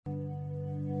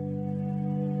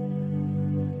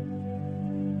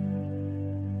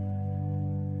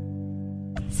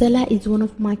Salah is one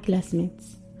of my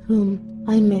classmates, whom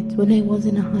I met when I was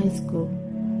in high school.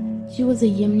 She was a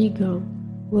Yemeni girl,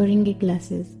 wearing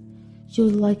glasses. She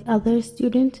was like other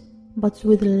students, but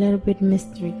with a little bit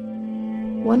mystery.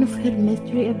 One of her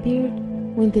mystery appeared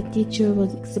when the teacher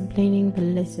was explaining the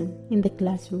lesson in the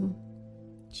classroom.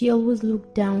 She always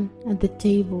looked down at the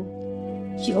table.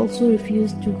 She also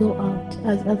refused to go out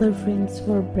as other friends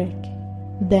for a break.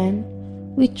 Then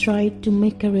we tried to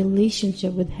make a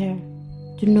relationship with her,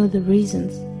 to know the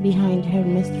reasons behind her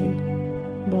mystery.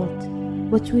 But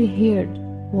what we heard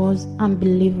was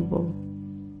unbelievable.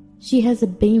 She has a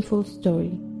painful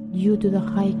story due to the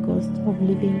high cost of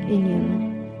living in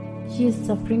Yemen. She is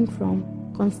suffering from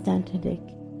constant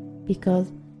headache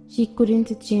because she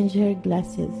couldn't change her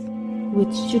glasses,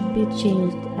 which should be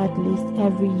changed at least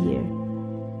every year.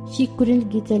 She couldn't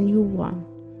get a new one.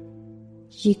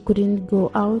 She couldn't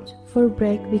go out for a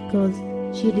break because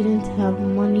she didn't have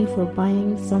money for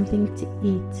buying something to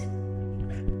eat.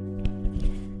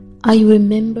 I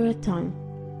remember a time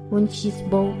when she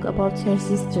spoke about her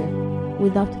sister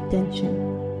without attention.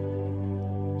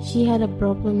 She had a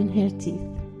problem in her teeth.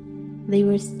 They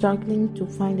were struggling to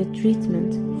find a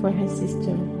treatment for her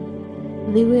sister.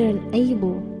 They were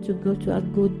unable to go to a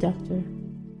good doctor,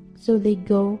 so they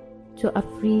go to a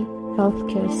free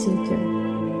healthcare center.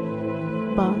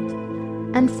 But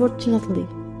unfortunately,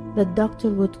 the doctor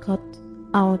would cut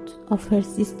out of her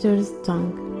sister's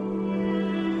tongue.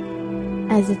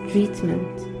 As a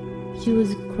treatment, she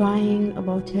was crying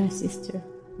about her sister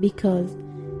because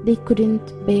they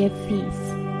couldn't pay a fees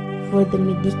for the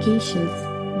medications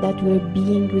that were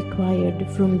being required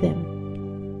from them.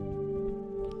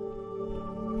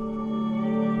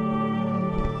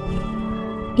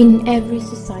 In every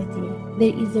society,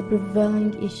 there is a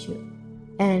prevailing issue,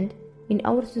 and in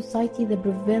our society, the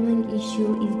prevailing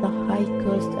issue is the high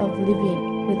cost of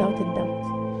living, without a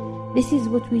doubt. This is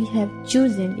what we have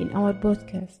chosen in our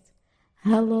podcast.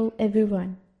 Hello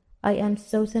everyone, I am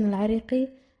Sausan Al-Ariqi,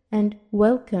 and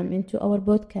welcome into our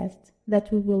podcast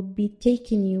that we will be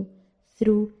taking you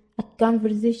through a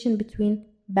conversation between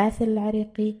Basil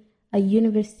Al-Ariqi, a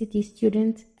university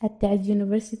student at Taz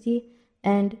University,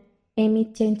 and Amy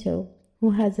Tinto,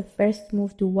 who has first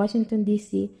moved to Washington,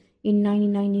 D.C. in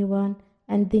 1991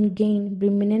 and then gained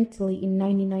permanently in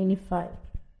 1995.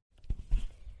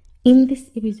 In this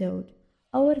episode,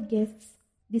 our guests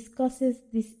discusses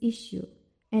this issue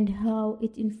and how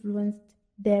it influenced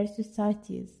their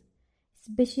societies,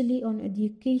 especially on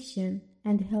education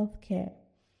and healthcare.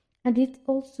 And it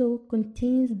also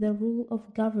contains the role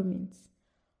of governments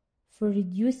for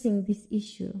reducing this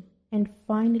issue. And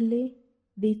finally,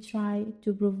 they try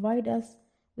to provide us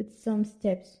with some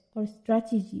steps or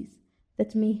strategies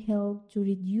that may help to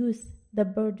reduce the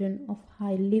burden of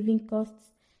high living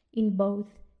costs in both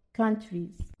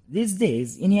countries. These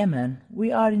days in Yemen,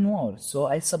 we are in war, so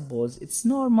I suppose it's a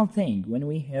normal thing when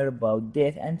we hear about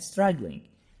death and struggling.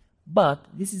 But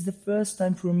this is the first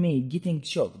time for me getting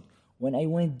shocked when I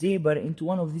went deeper into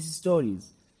one of these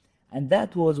stories. And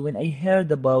that was when I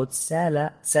heard about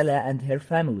Salah and her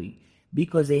family,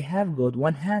 because they have got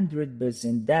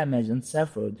 100% damage and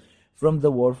suffered from the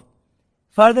war.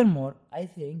 Furthermore, I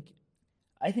think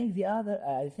they are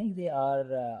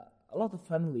a lot of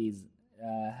families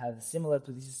have similar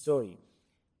to this story.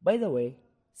 By the way,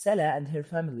 Salah and her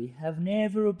family have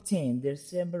never obtained their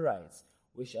civil rights,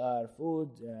 which are food,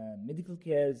 medical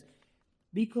cares,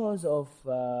 because of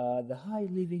the high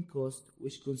living cost,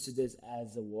 which considers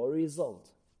as a war result.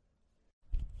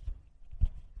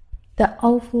 The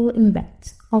awful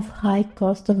impact of high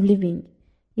cost of living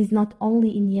is not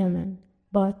only in Yemen,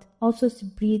 but also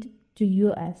spread to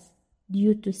US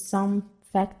due to some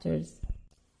factors.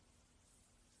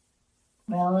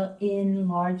 Well, in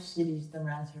large cities, the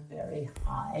rents are very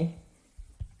high,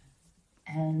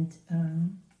 and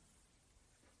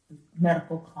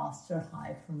medical costs are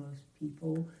high for most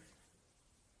people.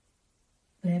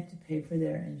 They have to pay for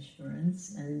their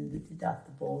insurance and the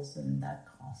deductibles, and that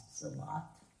costs a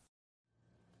lot.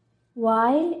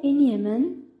 While in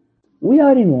Yemen, we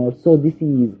are in war, so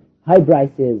disease, high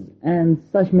prices, and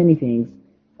such many things.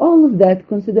 All of that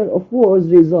consider of war's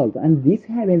result, and this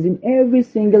happens in every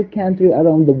single country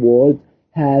around the world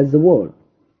has a war.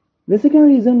 The second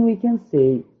reason we can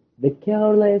say the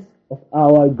careless of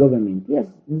our government. Yes,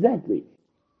 exactly.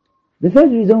 The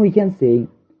third reason we can say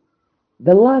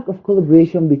the lack of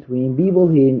collaboration between people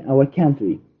here in our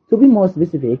country. To be more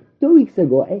specific, 2 weeks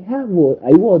ago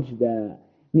I watched the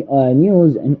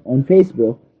news on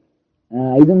Facebook.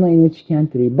 I don't know in which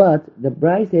country, but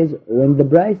when the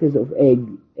prices of eggs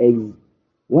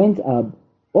went up,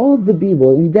 all the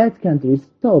people in that country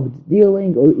stopped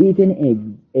dealing or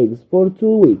eating eggs for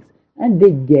 2 weeks, and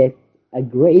they get a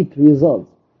great result.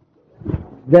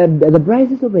 The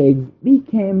prices of eggs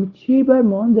became cheaper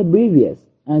than the previous,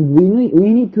 and we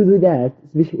need to do that,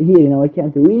 especially here in our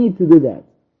country. We need to do that,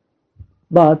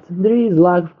 but there is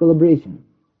lack of collaboration.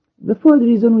 The fourth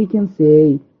reason we can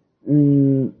say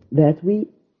that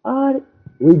are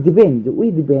we depend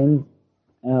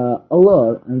a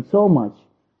lot and so much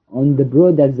on the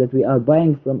products that we are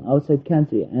buying from outside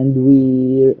country, and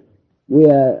we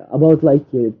are about like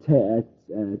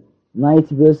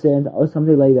 90% or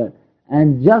something like that,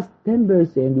 and just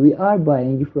 10% we are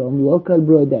buying from local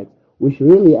products, which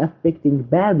really affecting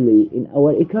badly in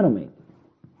our economy.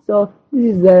 So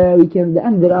this is we can,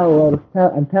 and there are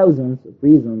and thousands of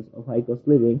reasons of high cost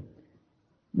living,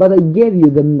 but I gave you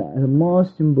the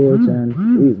most important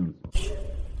reasons.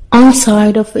 On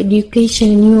side of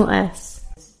education in US,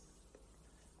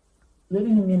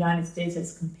 Living in the United States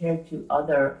as compared to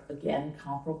other, again,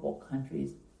 comparable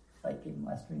countries like in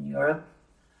Western Europe,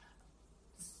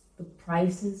 the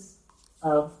prices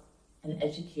of an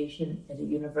education at a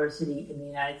university in the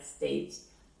United States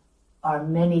are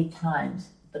many times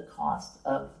the cost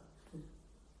of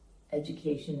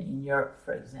education in Europe,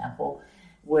 for example,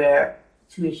 where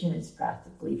tuition is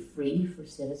practically free for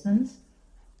citizens.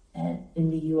 And in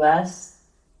the US,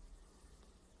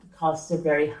 the costs are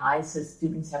very high, so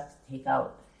students have to take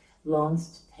out loans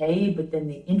to pay, but then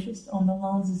the interest on the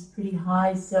loans is pretty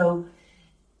high. So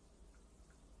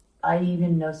I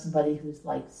even know somebody who's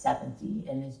like 70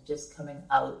 and is just coming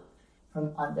out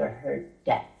from under her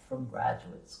debt from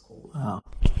graduate school. Wow.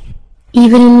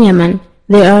 even in Yemen,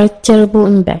 there are terrible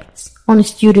impacts on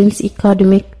students'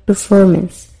 academic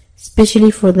performance,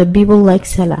 especially for the people like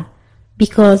Salah,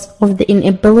 because of the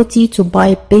inability to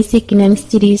buy basic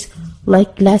necessities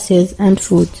like glasses and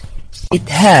food. It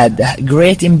had a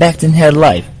great impact in her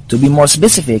life. To be more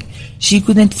specific, she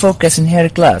couldn't focus in her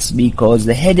class because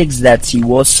the headaches that she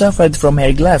was suffered from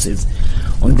her glasses.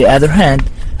 On the other hand,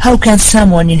 how can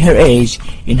someone in her age,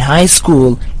 in high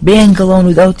school, being alone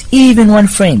without even one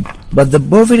friend? But the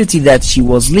poverty that she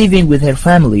was living with her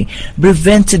family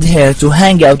prevented her to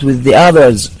hang out with the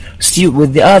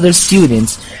other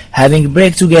students, having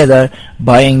break together,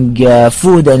 buying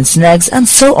food and snacks, and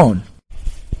so on.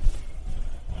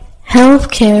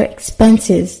 Healthcare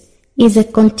expenses is a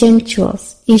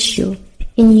contentious issue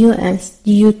in US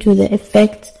due to the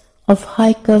effect of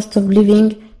high cost of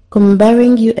living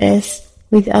comparing US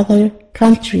with other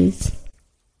countries.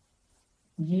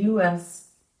 U.S.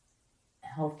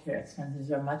 healthcare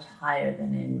expenses are much higher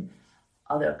than in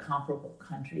other comparable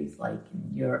countries like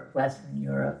in Europe, Western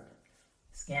Europe,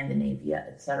 Scandinavia,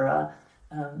 etc.,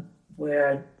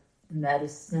 where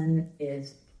medicine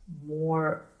is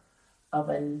more of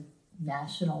a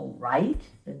national right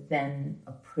than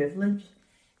a privilege.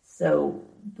 So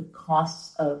the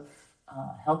costs of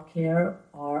healthcare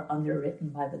are underwritten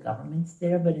by the governments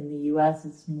there, but in the U.S.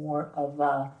 it's more of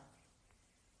a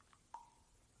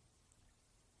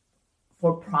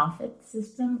for-profit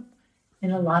system in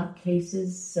a lot of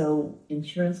cases. So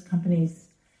insurance companies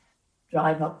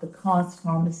drive up the costs,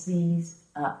 pharmacies,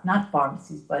 not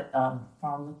pharmacies, but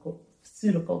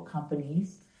pharmaceutical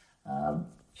companies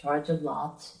charge a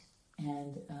lot,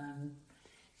 and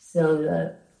so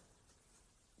the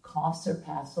costs are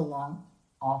passed along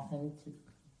often to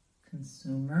the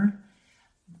consumer,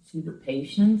 to the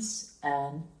patients,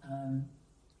 and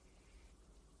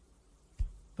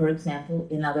for example,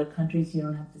 in other countries you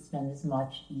don't have to spend as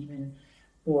much even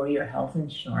for your health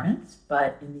insurance,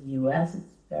 but in the U.S.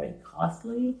 it's very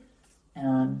costly,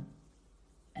 and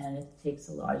it takes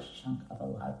a large chunk of a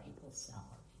lot of people's salaries.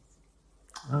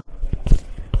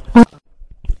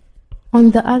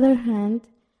 On the other hand,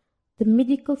 the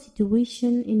medical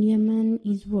situation in Yemen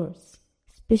is worse,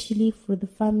 especially for the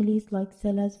families like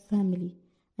Salah's family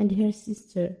and her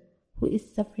sister, who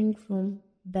is suffering from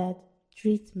bad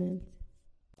treatment.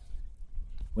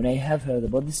 When I have heard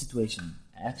about the situation,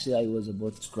 actually I was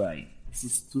about to cry. This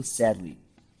is too sadly.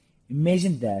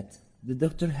 Imagine that the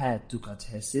doctor had to cut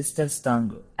her sister's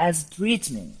tongue as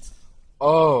treatment.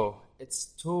 Oh, it's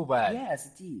too bad. Yes,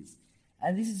 it is.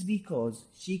 And this is because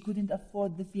she couldn't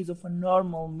afford the fees of a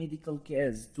normal medical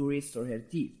care to restore her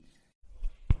teeth.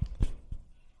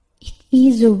 It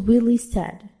is really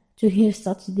sad to hear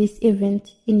such this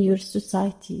event in your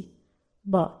society,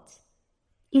 but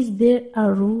is there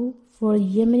a rule for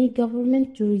Yemeni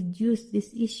government to reduce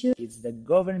this issue? It's the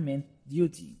government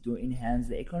duty to enhance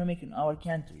the economic in our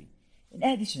country. In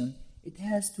addition, it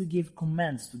has to give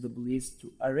commands to the police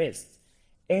to arrest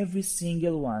every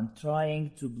single one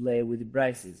trying to play with the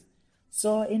prices.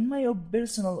 So, in my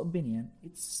personal opinion,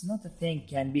 it's not a thing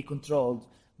can be controlled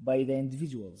by the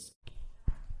individuals.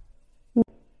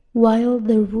 While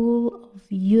the rule of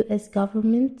US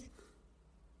government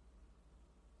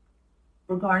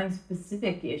Regarding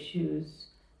specific issues,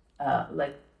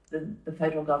 like the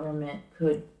federal government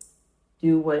could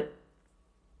do what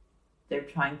they're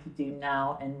trying to do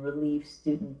now and relieve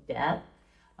student debt.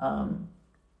 Um,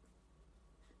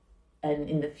 and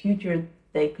in the future,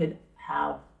 they could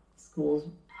have schools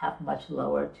have much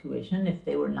lower tuition if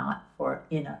they were not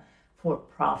in a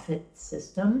for-profit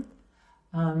system.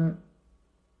 Um,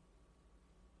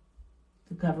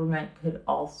 the government could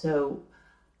also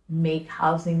make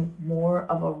housing more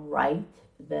of a right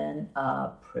than a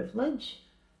privilege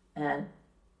and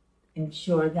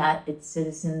ensure that its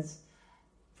citizens,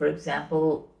 for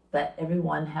example, that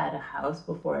everyone had a house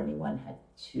before anyone had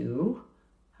two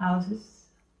houses.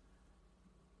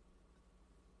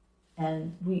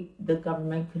 And the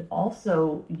government could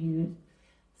also use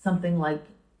something like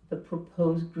the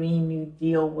proposed Green New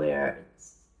Deal, where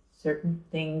certain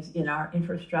things in our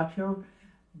infrastructure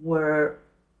were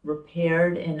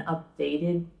repaired and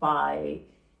updated by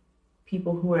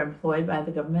people who were employed by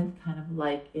the government, kind of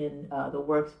like in the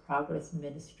Works Progress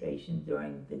Administration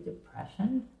during the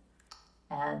Depression.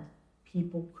 And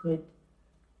people could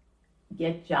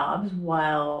get jobs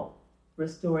while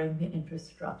restoring the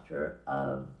infrastructure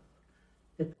of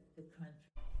the country.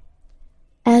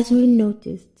 As we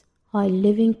noticed, high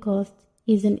living cost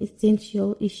is an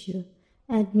essential issue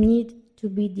and need to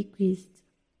be decreased.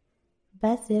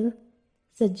 Basil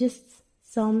suggests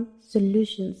some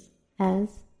solutions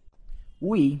as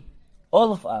We,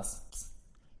 all of us,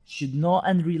 should know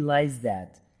and realize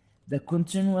that the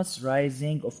continuous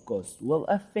rising of cost will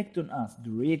affect on us, the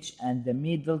rich and the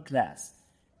middle class,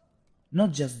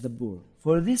 not just the poor.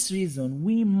 For this reason,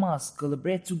 we must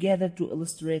collaborate together to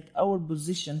illustrate our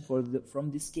position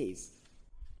from this case.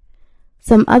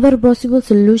 some other possible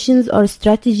solutions or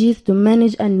strategies to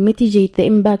manage and mitigate the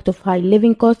impact of high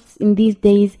living costs in these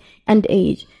days and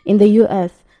age in the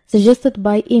US, suggested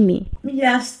by Amy.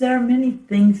 Yes, there are many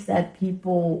things that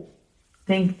people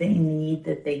think they need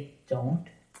that they don't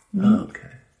need. Okay.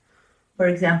 For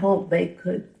example,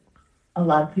 a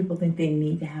lot of people think they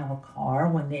need to have a car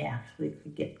when they actually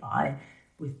could get by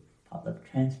with public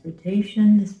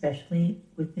transportation, especially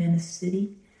within a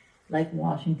city like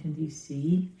Washington,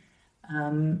 D.C.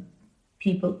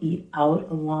 People eat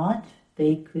out a lot.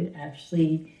 They could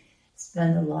actually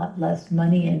spend a lot less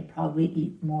money and probably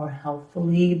eat more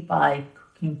healthfully by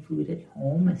cooking food at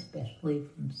home, especially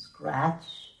from scratch,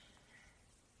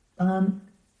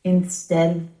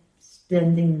 instead of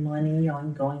spending money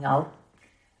on going out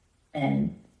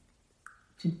and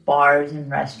to bars and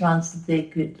restaurants. They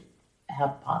could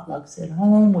have potlucks at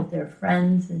home with their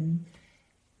friends, and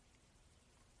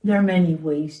there are many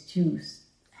ways to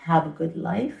have a good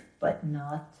life, but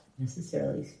not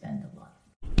necessarily spend a lot.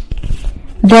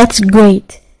 That's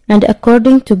great. And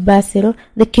according to Basil,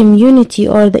 the community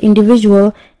or the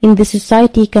individual in the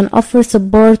society can offer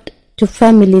support to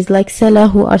families like Salah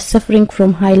who are suffering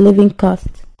from high living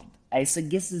costs. I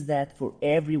suggest that for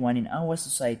everyone in our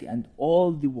society and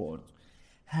all the world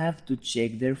have to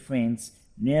check their friends,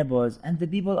 neighbors, and the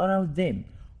people around them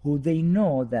who they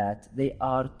know that they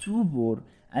are too poor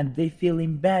and they feel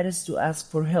embarrassed to ask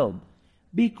for help,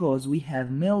 because we have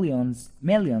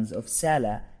millions of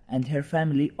Salah and her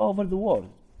family over the world.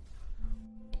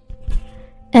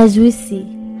 As we see,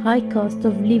 high cost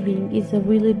of living is a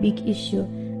really big issue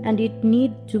and it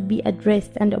needs to be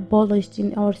addressed and abolished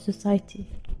in our society.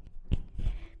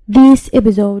 This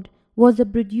episode was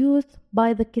produced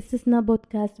by the Kisisna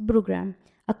podcast program,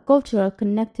 a cultural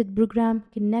connected program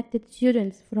connected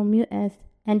students from US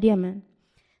and Yemen.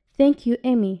 Thank you,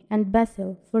 Amy and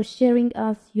Basil, for sharing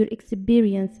us your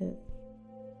experiences.